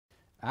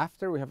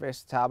After we have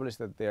established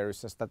that there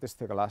is a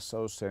statistical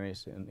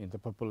association in the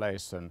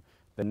population,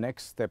 the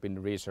next step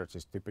in research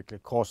is typically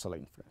causal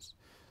inference.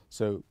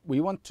 So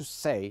we want to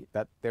say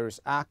that there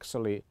is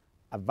actually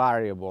a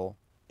variable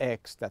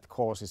x that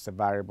causes a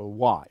variable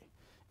y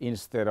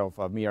instead of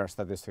a mere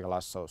statistical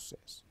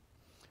association.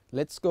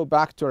 Let's go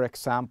back to our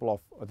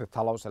example of the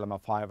Talouselämä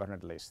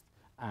 500 list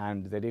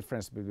and the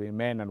difference between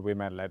men and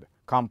women-led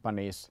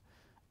companies.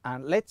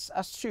 And let's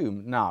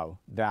assume now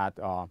that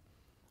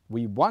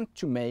we want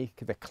to make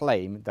the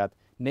claim that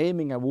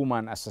naming a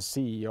woman as a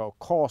CEO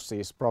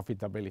causes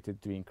profitability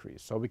to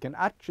increase. So we can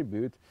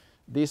attribute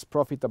this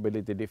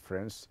profitability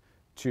difference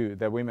to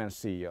the women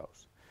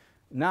CEOs.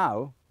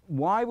 Now,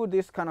 why would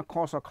this kind of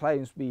causal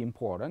claims be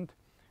important?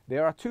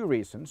 There are two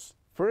reasons.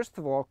 First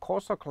of all,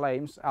 causal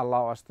claims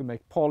allow us to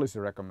make policy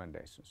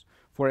recommendations.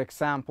 For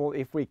example,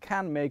 if we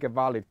can make a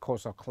valid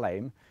causal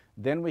claim,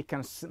 then we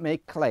can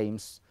make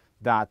claims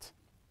that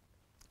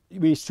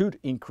we should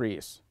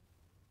increase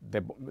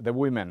the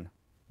women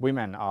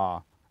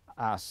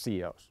as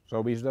CEOs.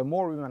 So we should have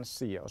more women as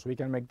CEOs. We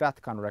can make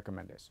that kind of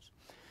recommendations.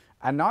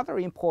 Another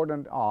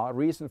important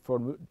reason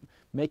for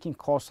making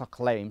causal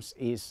claims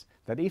is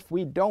that if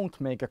we don't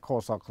make a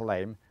causal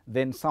claim,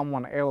 then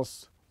someone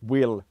else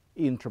will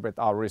interpret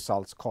our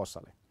results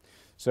causally.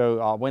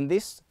 So when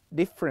this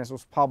difference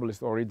was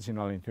published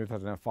originally in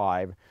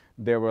 2005,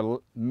 there were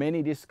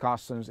many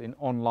discussions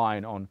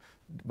online on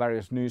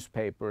various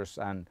newspapers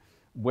and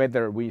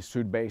whether we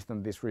should, based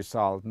on this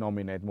result,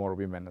 nominate more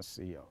women as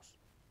CEOs.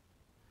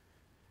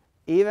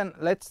 Even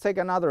let's take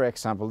another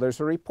example. There's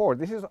a report.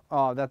 This is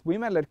that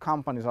women-led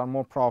companies are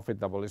more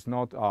profitable. It's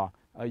not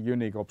a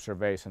unique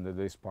observation to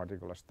this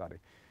particular study.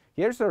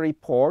 Here's a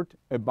report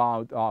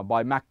about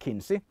by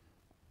McKinsey.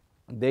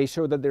 They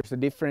show that there's a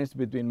difference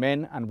between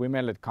men and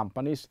women-led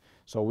companies.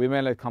 So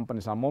women-led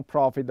companies are more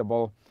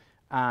profitable,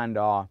 and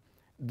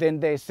then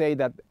they say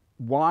that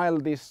while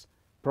this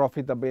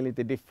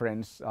profitability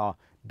difference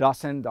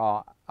doesn't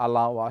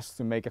allow us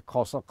to make a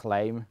causal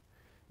claim,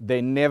 they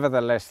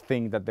nevertheless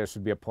think that there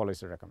should be a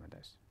policy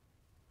recommendation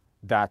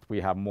that we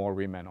have more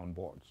women on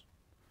boards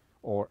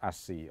or as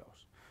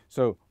CEOs.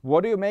 So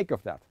what do you make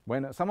of that?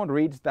 When someone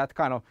reads that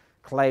kind of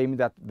claim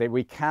that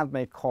we can't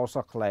make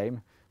causal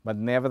claim, but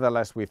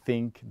nevertheless we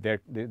think there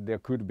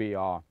could be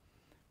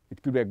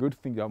it could be a good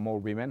thing to have more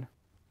women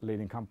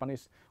leading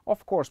companies.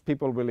 Of course,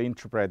 people will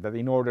interpret that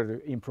in order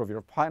to improve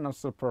your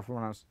financial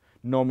performance,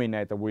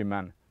 nominate a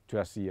woman to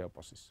a CEO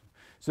position.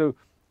 So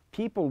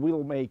people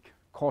will make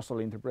causal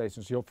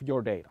interpretations of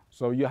your data.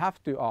 So you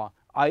have to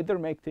either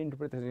make the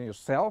interpretation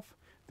yourself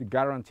to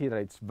guarantee that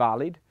it's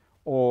valid,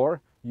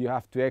 or you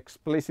have to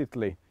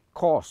explicitly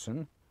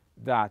caution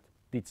that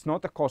it's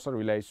not a causal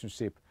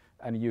relationship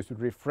and you should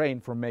refrain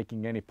from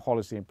making any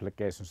policy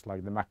implications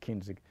like the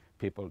McKinsey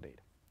people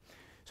did.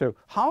 So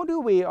how do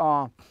we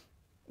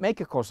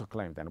make a causal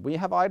claim then? We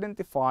have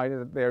identified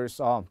that there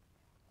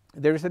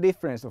is a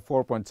difference of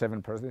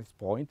 4.7 percentage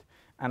point,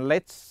 and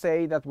let's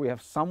say that we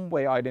have some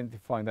way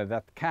identifying that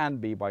that can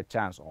be by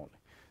chance only.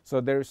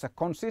 So there is a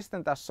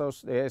consistent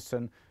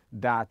association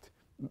that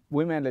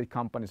women-led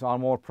companies are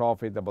more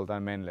profitable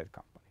than men-led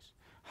companies.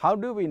 How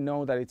do we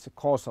know that it's a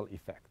causal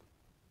effect?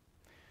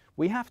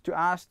 We have to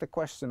ask the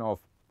question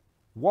of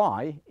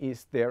why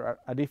is there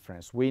a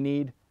difference? We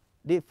need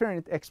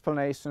different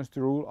explanations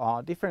to rule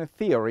out, different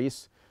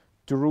theories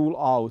to rule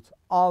out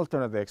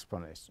alternative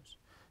explanations.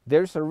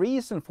 There's a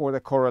reason for the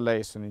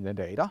correlation in the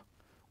data.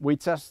 We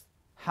just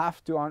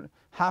have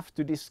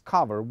to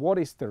discover what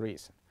is the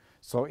reason.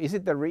 So is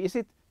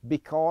it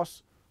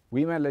because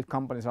women-led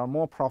companies are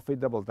more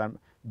profitable than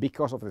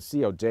because of the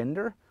CEO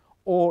gender,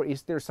 or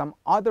is there some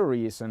other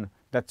reason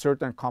that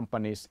certain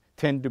companies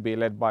tend to be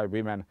led by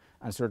women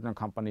and certain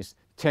companies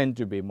tend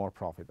to be more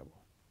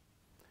profitable?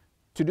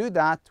 To do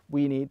that,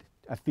 we need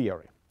a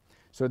theory.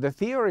 So the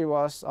theory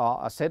was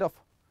a set of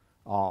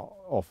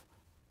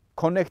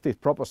connected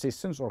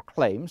propositions or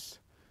claims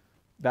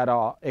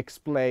that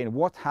explain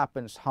what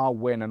happens, how,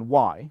 when, and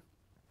why.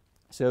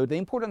 So the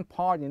important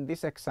part in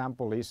this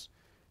example is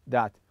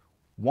that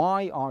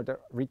why are the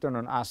return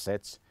on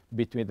assets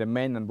between the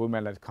men and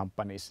women-led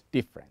companies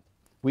different?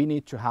 We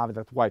need to have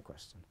that why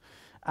question.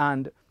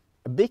 And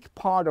a big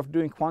part of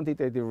doing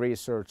quantitative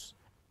research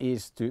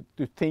is to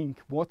think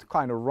what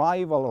kind of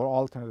rival or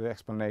alternative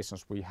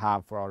explanations we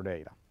have for our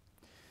data.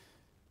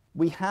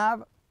 We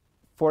have,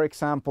 for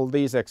example,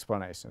 these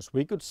explanations.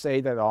 We could say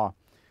that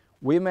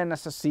women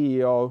as a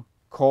CEO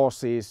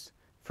causes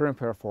firm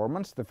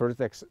performance, the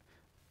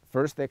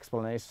first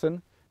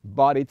explanation,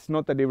 but it's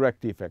not a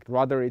direct effect.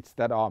 Rather, it's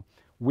that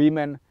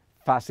women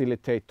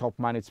facilitate top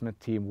management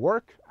team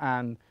work,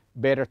 and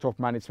better top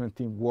management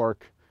team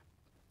work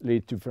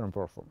lead to firm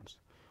performance.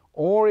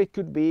 Or it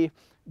could be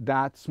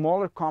that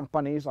smaller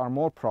companies are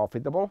more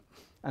profitable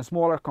and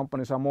smaller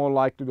companies are more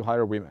likely to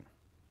hire women.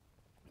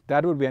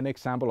 That would be an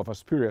example of a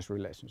spurious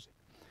relationship.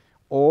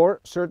 Or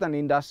certain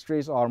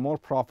industries are more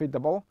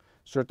profitable,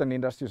 certain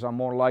industries are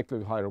more likely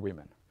to hire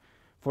women.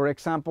 For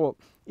example,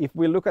 if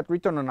we look at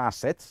return on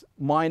assets,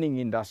 mining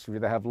industry,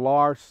 they have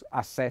large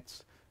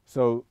assets,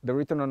 So the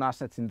return on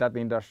assets in that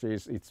industry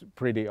is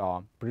pretty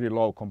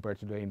low compared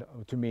to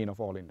the mean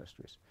of all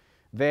industries.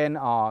 Then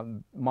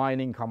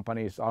mining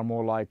companies are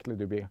more likely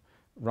to be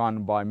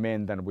run by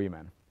men than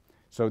women.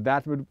 So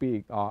that would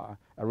be a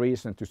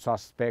reason to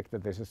suspect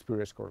that there's a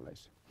spurious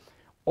correlation.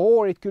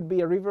 Or it could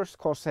be a reverse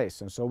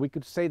causation. So we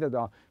could say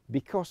that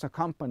because a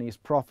company is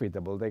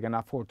profitable, they can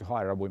afford to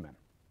hire a woman.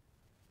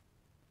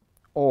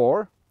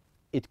 Or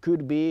it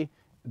could be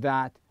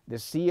that the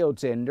CEO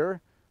gender,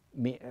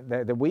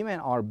 the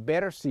women are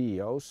better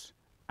CEOs,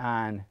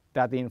 and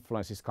that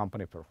influences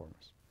company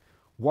performance.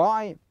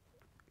 Why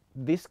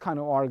this kind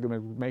of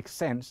argument would make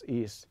sense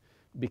is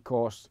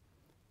because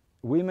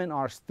women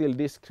are still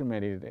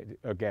discriminated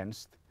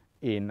against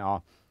in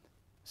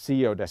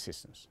CEO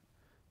decisions.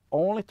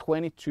 Only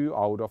 22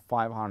 out of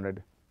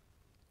 500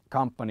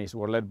 companies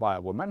were led by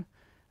a woman.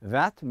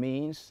 That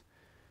means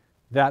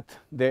that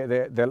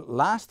the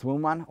last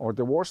woman or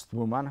the worst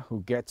woman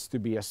who gets to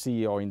be a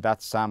CEO in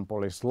that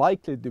sample is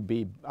likely to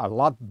be a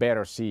lot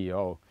better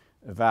CEO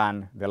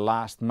than the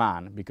last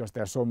man, because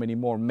there are so many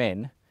more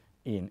men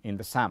in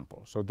the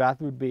sample. So that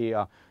would be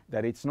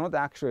that it's not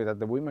actually that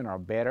the women are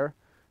better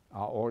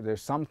or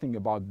there's something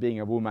about being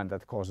a woman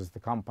that causes the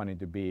company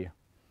to be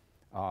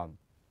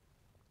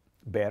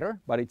better,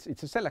 but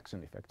it's a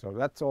selection effect. So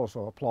that's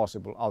also a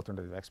plausible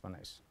alternative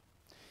explanation.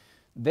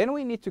 Then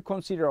we need to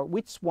consider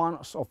which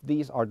ones of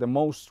these are the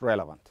most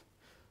relevant.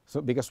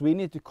 So because we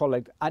need to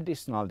collect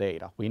additional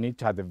data. We need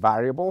to have the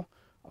variable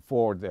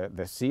for the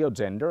CEO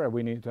gender, and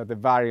we need to have the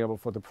variable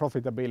for the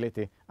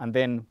profitability, and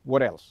then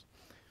what else?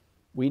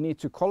 We need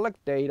to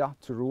collect data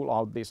to rule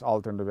out these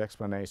alternative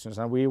explanations,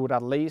 and we would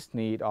at least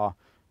need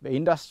the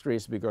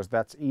industries, because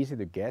that's easy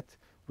to get.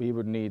 We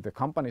would need the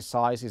company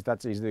sizes,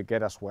 that's easy to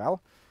get as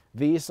well.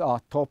 These are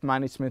top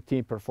management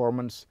team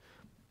performance,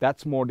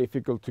 that's more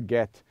difficult to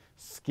get.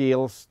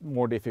 Skills,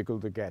 more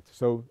difficult to get.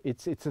 So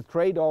it's a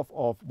trade-off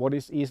of what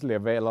is easily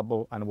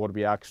available and what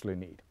we actually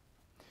need.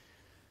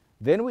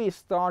 Then we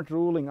start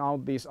ruling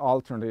out these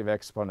alternative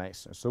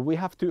explanations. So we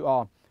have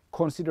to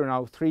consider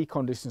now 3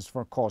 conditions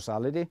for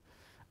causality,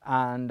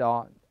 and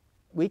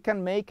we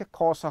can make a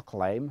causal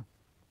claim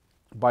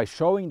by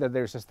showing that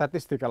there's a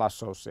statistical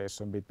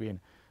association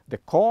between the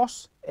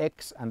cause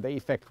X and the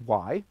effect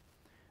Y.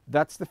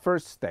 That's the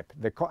first step.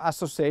 The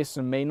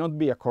association may not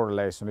be a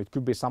correlation, it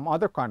could be some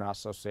other kind of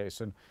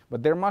association,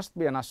 but there must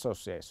be an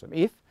association.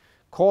 If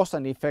cause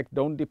and effect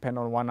don't depend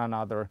on one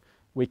another,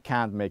 we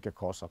can't make a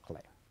causal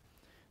claim.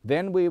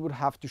 Then we would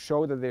have to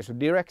show that there's a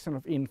direction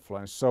of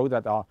influence, so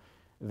that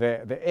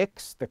the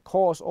X, the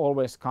cause,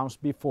 always comes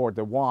before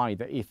the Y,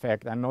 the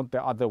effect, and not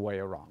the other way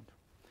around.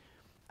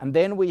 And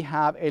then we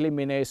have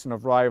elimination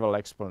of rival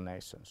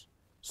explanations.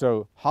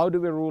 So how do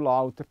we rule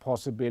out the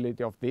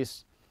possibility of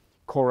this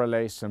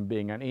correlation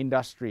being an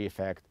industry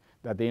effect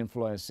that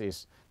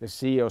influences the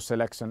CEO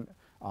selection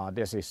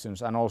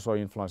decisions and also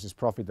influences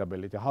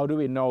profitability? How do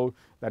we know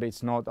that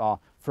it's not a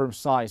firm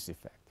size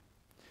effect?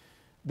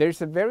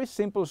 There's a very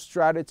simple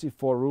strategy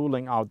for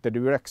ruling out the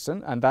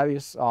direction, and that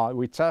is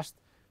we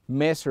just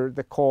measure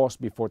the cause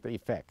before the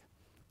effect.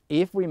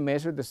 If we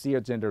measure the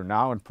CEO gender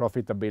now and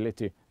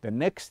profitability the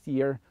next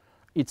year,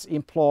 it's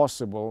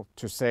implausible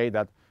to say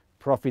that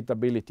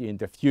profitability in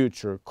the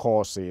future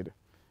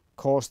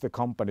caused the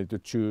company to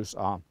choose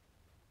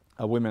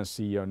a women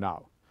CEO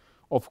now.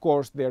 Of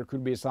course, there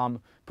could be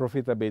some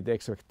profitability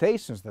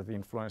expectations that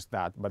influence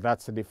that, but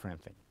that's a different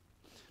thing.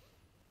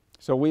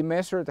 So we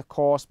measure the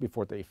cause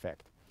before the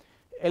effect.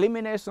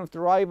 Elimination of the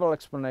rival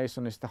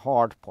explanation is the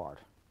hard part.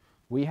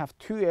 We have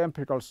 2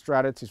 empirical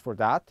strategies for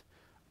that,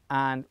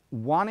 and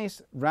one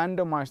is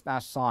randomized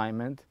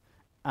assignment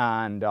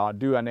and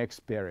do an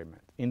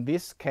experiment. In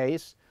this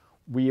case,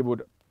 we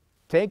would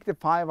take the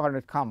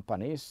 500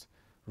 companies,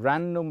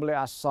 randomly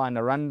assign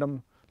a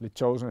randomly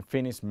chosen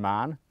Finnish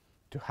man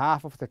to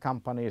half of the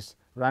companies,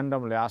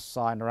 randomly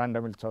assign a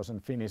randomly chosen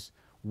Finnish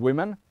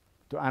women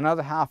to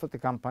another half of the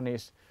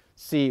companies,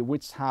 see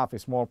which half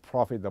is more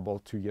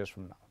profitable 2 years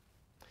from now.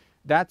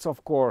 That's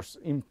of course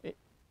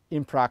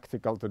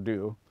impractical to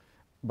do,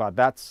 but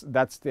that's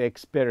the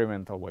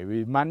experimental way.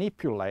 We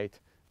manipulate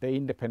the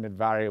independent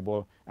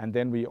variable and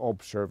then we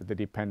observe the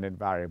dependent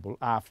variable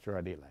after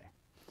a delay.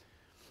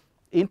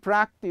 In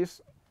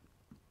practice,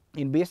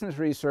 in business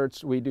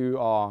research, we do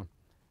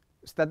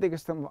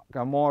statistical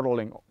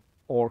modeling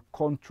or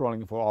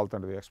controlling for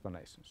alternative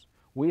explanations.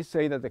 We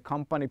say that the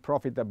company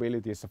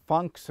profitability is a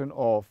function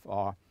of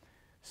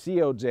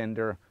CEO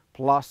gender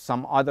plus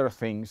some other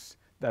things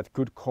that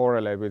could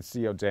correlate with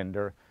CEO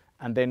gender,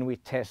 and then we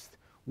test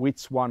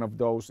which one of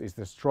those is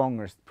the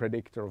strongest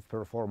predictor of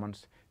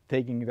performance,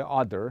 taking the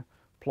other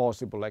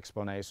plausible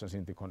explanations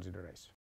into consideration.